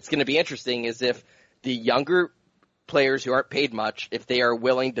it's going to be interesting is if the younger players who aren't paid much, if they are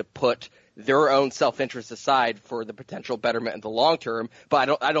willing to put their own self-interest aside for the potential betterment in the long term.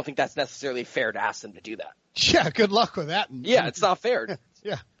 But I don't think that's necessarily fair to ask them to do that. Yeah, good luck with that. Yeah, it's not fair.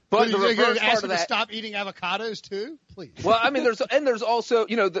 Yeah. But you're going to ask them to stop eating avocados too? Please. Well, there's also,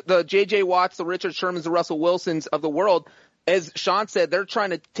 the J.J. Watts, the Richard Shermans, the Russell Wilsons of the world. As Sean said, they're trying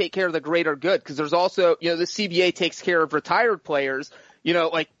to take care of the greater good, because there's also, the CBA takes care of retired players.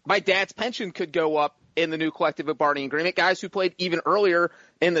 Like my dad's pension could go up in the new collective bargaining agreement. Guys who played even earlier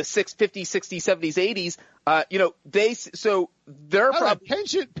in the 50s, 60s, 70s, 80s. They're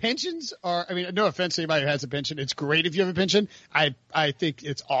probably pensions are. I mean, no offense to anybody who has a pension. It's great if you have a pension. I think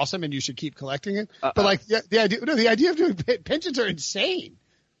it's awesome, and you should keep collecting it. But like the idea of doing pensions are insane.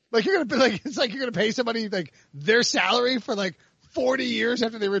 Like you're gonna pay somebody like their salary for like 40 years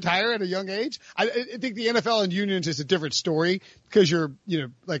after they retire at a young age. I think the NFL and unions is a different story because you're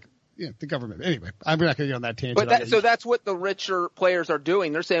the government. Anyway, I'm not going to get on that tangent. But so that's what the richer players are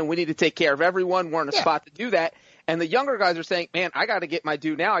doing. They're saying we need to take care of everyone. We're in a spot to do that. And the younger guys are saying, man, I got to get my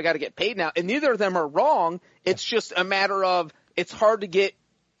due now. I got to get paid now. And neither of them are wrong. It's just a matter of it's hard to get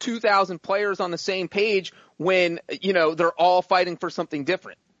 2,000 players on the same page when, they're all fighting for something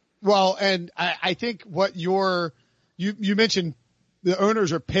different. Well, and I think what you mentioned, the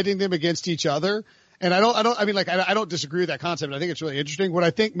owners are pitting them against each other. And I don't disagree with that concept. I think it's really interesting. What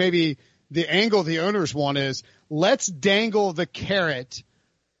I think maybe the angle the owners want is let's dangle the carrot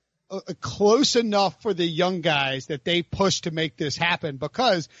close enough for the young guys that they push to make this happen.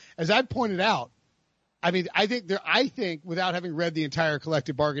 Because as I pointed out, I mean, I think without having read the entire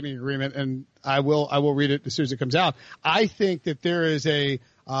collective bargaining agreement, and I will read it as soon as it comes out, I think that there is a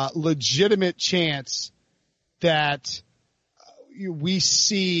legitimate chance that we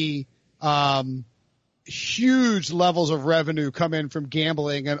see huge levels of revenue come in from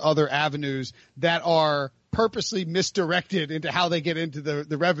gambling and other avenues that are purposely misdirected into how they get into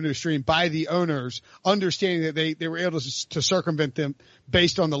the revenue stream by the owners, understanding that they were able to circumvent them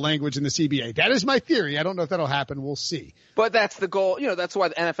based on the language in the CBA. That is my theory. I don't know if that'll happen. We'll see. But that's the goal. That's why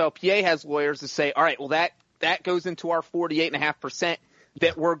the NFLPA has lawyers to say, all right, well, that goes into our 48.5%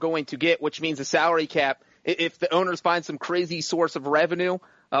 that we're going to get, which means the salary cap. If the owners find some crazy source of revenue,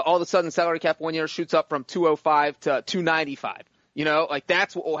 all of a sudden the salary cap 1 year shoots up from 205 to 295.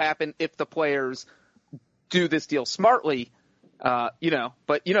 That's what will happen if the players do this deal smartly, but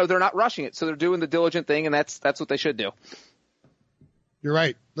they're not rushing it. So they're doing the diligent thing, and that's what they should do. You're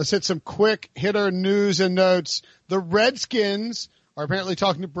right. Let's hit some quick hitter news and notes. The Redskins are apparently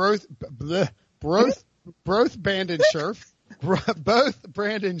talking to both Brandon Scherf. Both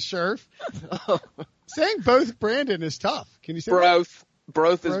Brandon Scherf. Saying both Brandon is tough. Can you say Broth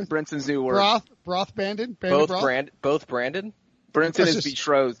is Brinson's new word. Broth Brandon? Both Brandon? Brinson is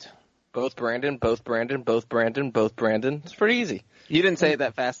betrothed. Both Brandon. It's pretty easy. You didn't say it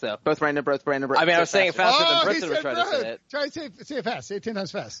that fast, though. Both Brandon. I mean, I was saying it faster than Brinson was trying to say it. Try to say it fast. Say it 10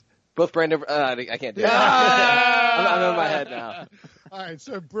 times fast. Both Brandon. I can't do that. I'm in my head now. All right,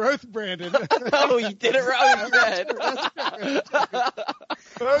 so both Brandon. Oh, you did it wrong.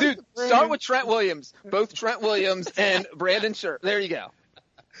 Dude, start with Trent Williams. Both Trent Williams and Brandon Scherf. There you go.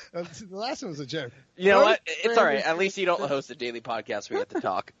 The last one was a joke. You know what? It's all right. At least you don't host a daily podcast where you have to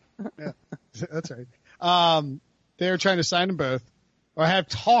talk. Yeah, that's right. They're trying to sign them both, or have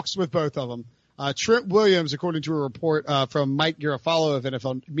talks with both of them. Trent Williams, according to a report from Mike Garafolo of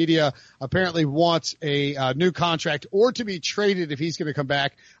NFL Media, apparently wants a new contract or to be traded if he's going to come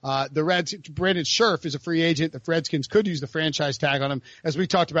back. Brandon Scherf is a free agent. The Redskins could use the franchise tag on him. As we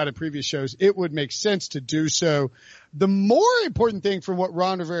talked about in previous shows, it would make sense to do so. The more important thing from what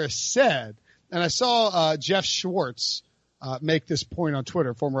Ron Rivera said, and I saw Jeff Schwartz make this point on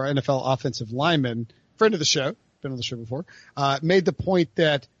Twitter, former NFL offensive lineman, friend of the show, been on the show before, made the point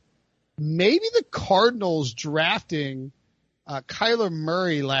that maybe the Cardinals drafting Kyler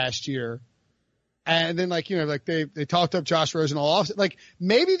Murray last year, and then they talked up Josh Rosen all off. Like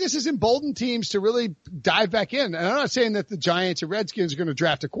maybe this has emboldened teams to really dive back in. And I'm not saying that the Giants or Redskins are going to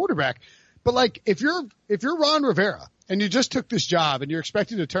draft a quarterback, but like if you're Ron Rivera and you just took this job and you're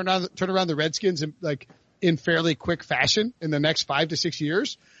expected to turn around the Redskins in fairly quick fashion in the next 5 to 6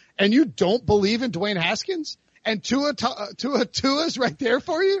 years, and you don't believe in Dwayne Haskins, and Tua's right there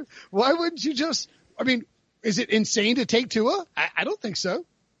for you, why wouldn't you just – I mean, is it insane to take Tua? I don't think so.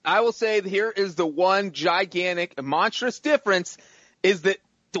 I will say here is the one gigantic, monstrous difference is that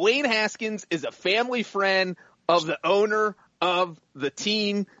Dwayne Haskins is a family friend of the owner of the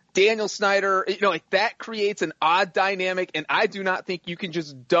team, Daniel Snyder. That creates an odd dynamic, and I do not think you can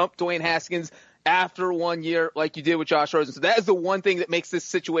just dump Dwayne Haskins after 1 year like you did with Josh Rosen. So that is the one thing that makes this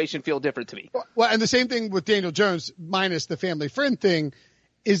situation feel different to me. Well, and the same thing with Daniel Jones, minus the family friend thing,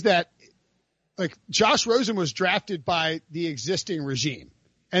 is that like Josh Rosen was drafted by the existing regime.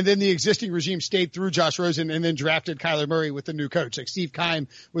 And then the existing regime stayed through Josh Rosen and then drafted Kyler Murray with the new coach. Like Steve Keim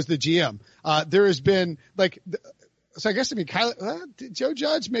was the GM. There has been Kyler, Joe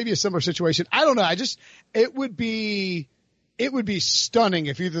Judge, maybe a similar situation. I don't know. It it would be stunning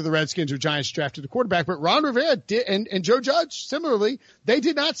if either the Redskins or Giants drafted a quarterback. But Ron Rivera did, and Joe Judge, similarly, they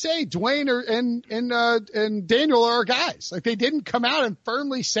did not say Dwayne and Daniel are our guys. Like, they didn't come out and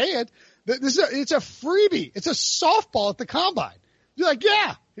firmly say it. It's a freebie. It's a softball at the combine. You're like,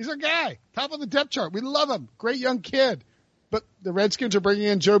 yeah, he's our guy. Top of the depth chart. We love him. Great young kid. But the Redskins are bringing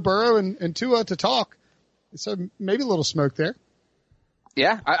in Joe Burrow and Tua to talk. So maybe a little smoke there.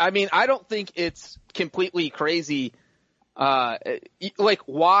 Yeah. I mean, I don't think it's completely crazy. Like,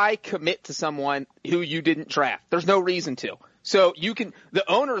 why commit to someone who you didn't draft? There's no reason to. So the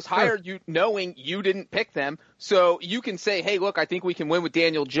owners hired you knowing you didn't pick them. So you can say, hey, look, I think we can win with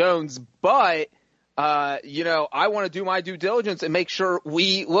Daniel Jones, but, I want to do my due diligence and make sure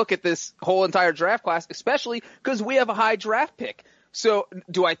we look at this whole entire draft class, especially because we have a high draft pick. So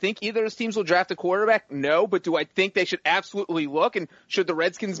do I think either of those teams will draft a quarterback? No, but do I think they should absolutely look? And should the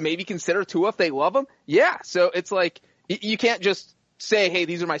Redskins maybe consider Tua if they love him? Yeah. So it's like, you can't just say, hey,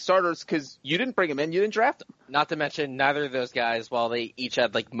 these are my starters because you didn't bring them in, you didn't draft them. Not to mention, neither of those guys, while they each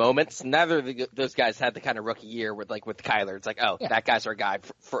had like moments, neither of those guys had the kind of rookie year with Kyler. It's like, that guy's our guy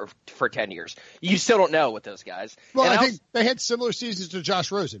for 10 years. You still don't know with those guys. Well, I think they had similar seasons to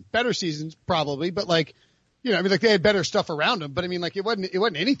Josh Rosen, better seasons probably, but like, they had better stuff around him. But I mean, like, it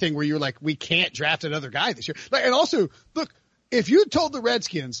wasn't anything where you were like, we can't draft another guy this year. Like, and also, look, if you told the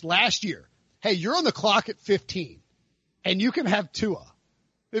Redskins last year, hey, you're on the clock at 15 and you can have Tua,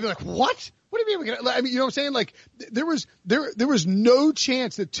 they'd be like, what? What do you mean? I mean, you know what I'm saying? Like, there was no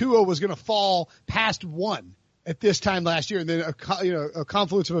chance that Tua was going to fall past 1 at this time last year, and then a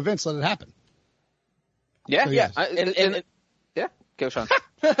confluence of events let it happen. Yeah, so, yeah, and yeah. Go, Sean.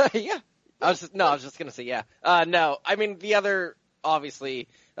 Yeah. I was just gonna say yeah. No, I mean the other obviously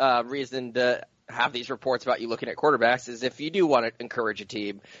reason to have these reports about you looking at quarterbacks is if you do want to encourage a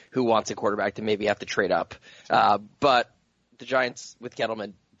team who wants a quarterback to maybe have to trade up. But the Giants with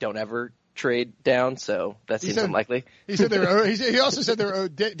Gettleman don't ever trade down, so that seems unlikely. He said he also said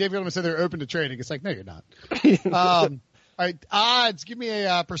Dave Gettleman said they're open to trading. It's like, no, you're not. All right, odds. Give me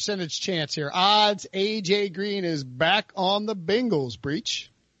a percentage chance here. Odds. AJ Green is back on the Bengals. Breach.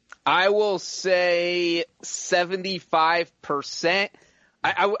 I will say 75%.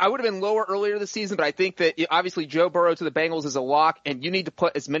 I would have been lower earlier this season, but I think that obviously Joe Burrow to the Bengals is a lock, and you need to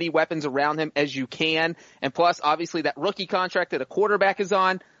put as many weapons around him as you can. And plus, obviously, that rookie contract that a quarterback is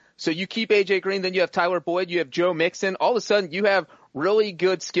on. So you keep A.J. Green, then you have Tyler Boyd, you have Joe Mixon. All of a sudden, you have really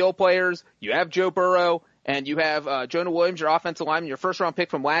good skill players. You have Joe Burrow, and you have Jonah Williams, your offensive lineman, your first-round pick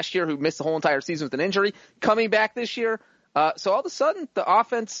from last year who missed the whole entire season with an injury, coming back this year. So all of a sudden, the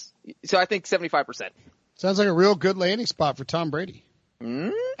offense – so I think 75%. Sounds like a real good landing spot for Tom Brady.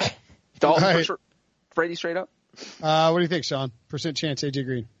 Dalton right. for Brady straight up. What do you think, Sean? Percent chance, AJ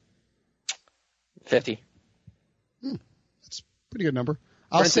Green. 50. That's a pretty good number.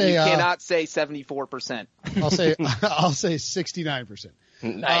 You cannot say 74%. I'll say 69%.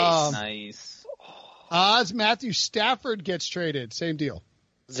 Nice. Nice. Odds Matthew Stafford gets traded. Same deal.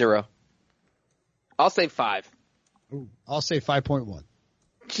 0. I'll say 5. Ooh, I'll say 5.1.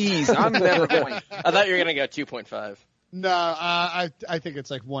 Jeez, I'm never going. I thought you were going to go 2.5. No, I think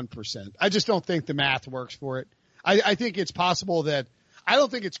it's like 1%. I just don't think the math works for it. I think it's possible that I don't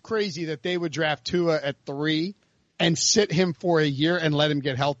think it's crazy that they would draft Tua at 3 and sit him for a year and let him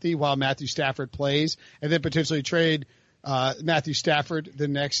get healthy while Matthew Stafford plays, and then potentially trade Matthew Stafford the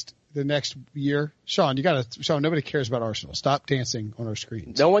next year. Sean, nobody cares about Arsenal. Stop dancing on our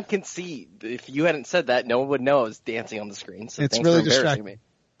screens. No one can see. If you hadn't said that, no one would know I was dancing on the screen. So it's thanks really for embarrassing distracting. me.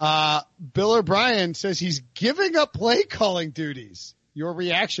 Bill O'Brien says he's giving up play calling duties. Your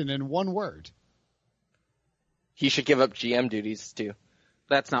reaction in one word. He should give up GM duties too.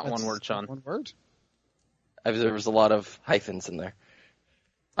 That's not one word, Sean. One word? There was a lot of hyphens in there.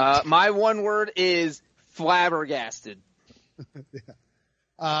 My one word is flabbergasted.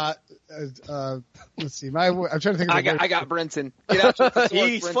 Let's see. I'm trying to think of I got Brinson.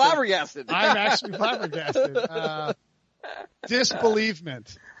 He's flabbergasted. I'm actually flabbergasted.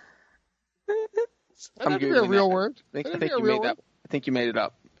 Disbelievement. I'm That'd be a real word. I think you made it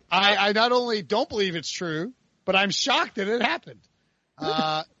up. I not only don't believe it's true, but I'm shocked that it happened.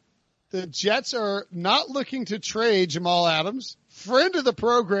 The Jets are not looking to trade Jamal Adams, friend of the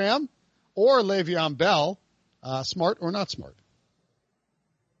program, or Le'Veon Bell. Smart or not smart?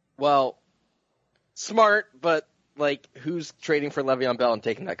 Well, smart, but like, who's trading for Le'Veon Bell and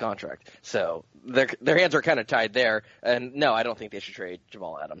taking that contract? So their hands are kind of tied there. And no, I don't think they should trade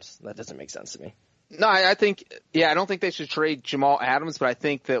Jamal Adams. That doesn't make sense to me. No, I don't think they should trade Jamal Adams, but I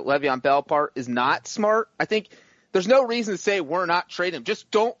think that Le'Veon Bell part is not smart. I think there's no reason to say we're not trading him.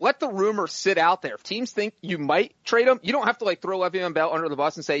 Just don't let the rumor sit out there. If teams think you might trade him, you don't have to like throw Le'Veon Bell under the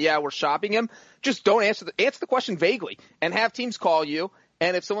bus and say, yeah, we're shopping him. Just don't answer the question vaguely and have teams call you.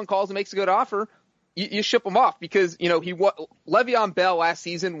 And if someone calls and makes a good offer, you ship him off because, Le'Veon Bell last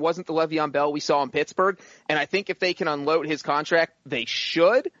season wasn't the Le'Veon Bell we saw in Pittsburgh. And I think if they can unload his contract, they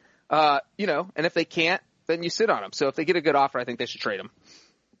should, and if they can't, then you sit on him. So if they get a good offer, I think they should trade him.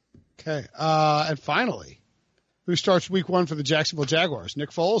 Okay. And finally, who starts week 1 for the Jacksonville Jaguars?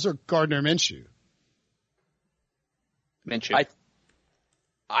 Nick Foles or Gardner Minshew? Minshew.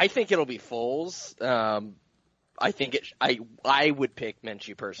 I think it'll be Foles. I would pick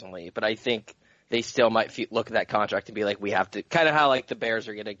Minshew personally, but I think they still might look at that contract and be like, we have to, kind of how like the Bears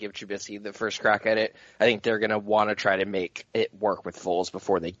are going to give Trubisky the first crack at it. I think they're going to want to try to make it work with Foles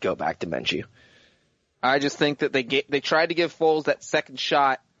before they go back to Minshew. I just think that they tried to give Foles that second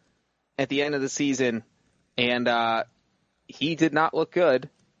shot at the end of the season, and he did not look good.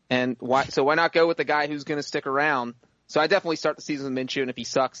 And why not go with the guy who's going to stick around? So I definitely start the season with Minshew, and if he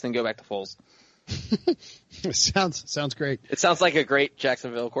sucks, then go back to Foles. Sounds great. It sounds like a great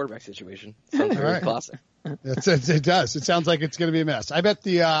Jacksonville quarterback situation. Sounds very classic. It does. It sounds like it's going to be a mess. I bet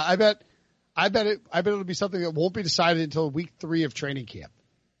it'll be something that won't be decided until week 3 of training camp.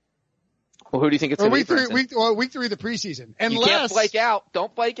 Well, who do you think it's going to be? Week 3 of the preseason. Unless, you can't flake out.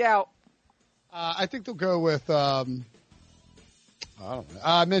 Don't flake out. I think they'll go with I don't know.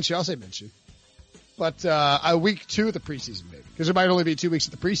 Minshew. I'll say Minshew. But week 2 of the preseason, maybe, because there might only be 2 weeks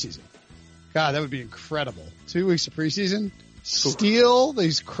of the preseason. God, that would be incredible. 2 weeks of preseason. Steal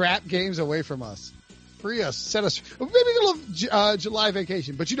these crap games away from us. Free us. Set us. Maybe a little July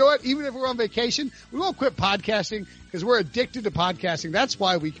vacation. But you know what? Even if we're on vacation, we won't quit podcasting because we're addicted to podcasting. That's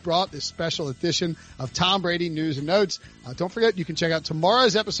why we brought this special edition of Tom Brady News and Notes. Don't forget, you can check out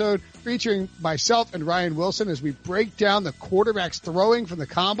tomorrow's episode featuring myself and Ryan Wilson as we break down the quarterbacks throwing from the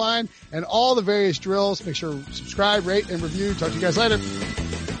combine and all the various drills. Make sure to subscribe, rate, and review. Talk to you guys later.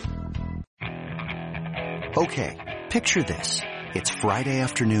 Okay, picture this. It's Friday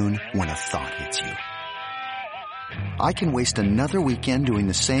afternoon when a thought hits you. I can waste another weekend doing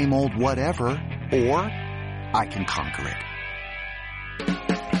the same old whatever, or I can conquer it.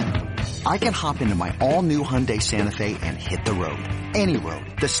 I can hop into my all-new Hyundai Santa Fe and hit the road. Any road.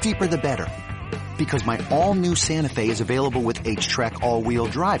 The steeper the better. Because my all-new Santa Fe is available with H-Track all-wheel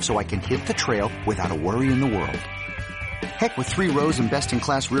drive, so I can hit the trail without a worry in the world. Heck, with 3 rows and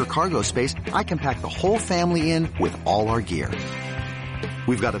best-in-class rear cargo space, I can pack the whole family in with all our gear.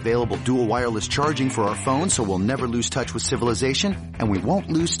 We've got available dual wireless charging for our phones, so we'll never lose touch with civilization, and we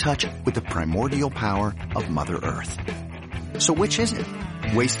won't lose touch with the primordial power of Mother Earth. So which is it?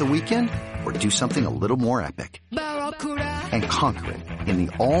 Waste the weekend or do something a little more epic? And conquer it in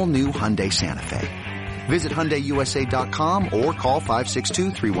the all-new Hyundai Santa Fe. Visit HyundaiUSA.com or call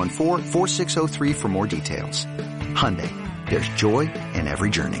 562-314-4603 for more details. Hyundai, there's joy in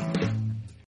every journey.